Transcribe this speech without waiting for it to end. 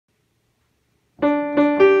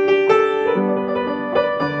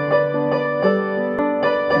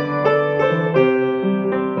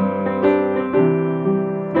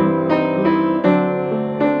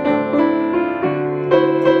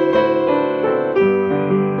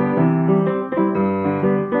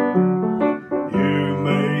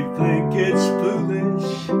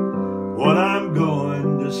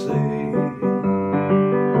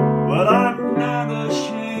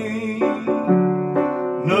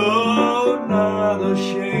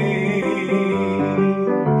ashamed.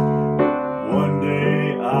 One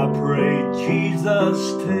day I prayed, Jesus,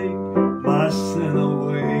 take my sin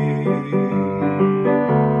away.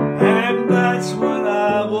 And that's when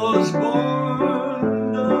I was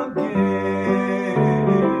born again.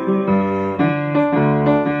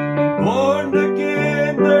 Born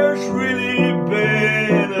again, there's really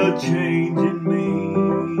been a change in me.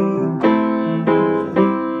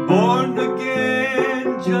 Born again,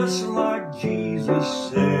 just like Jesus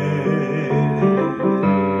said.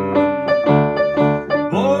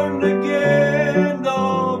 Born again,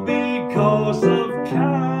 all because of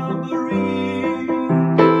Calvary.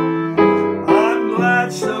 I'm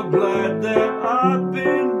glad, so glad that I've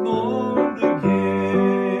been born again.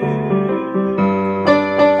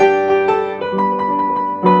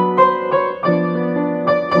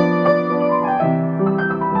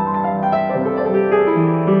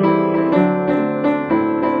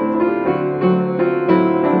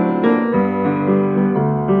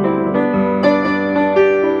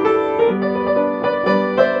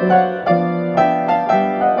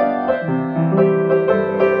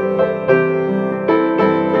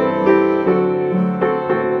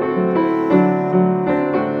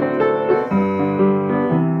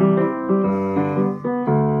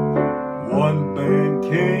 One man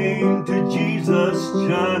came to Jesus,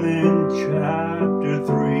 John in chapter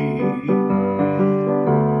 3.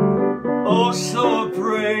 Oh, so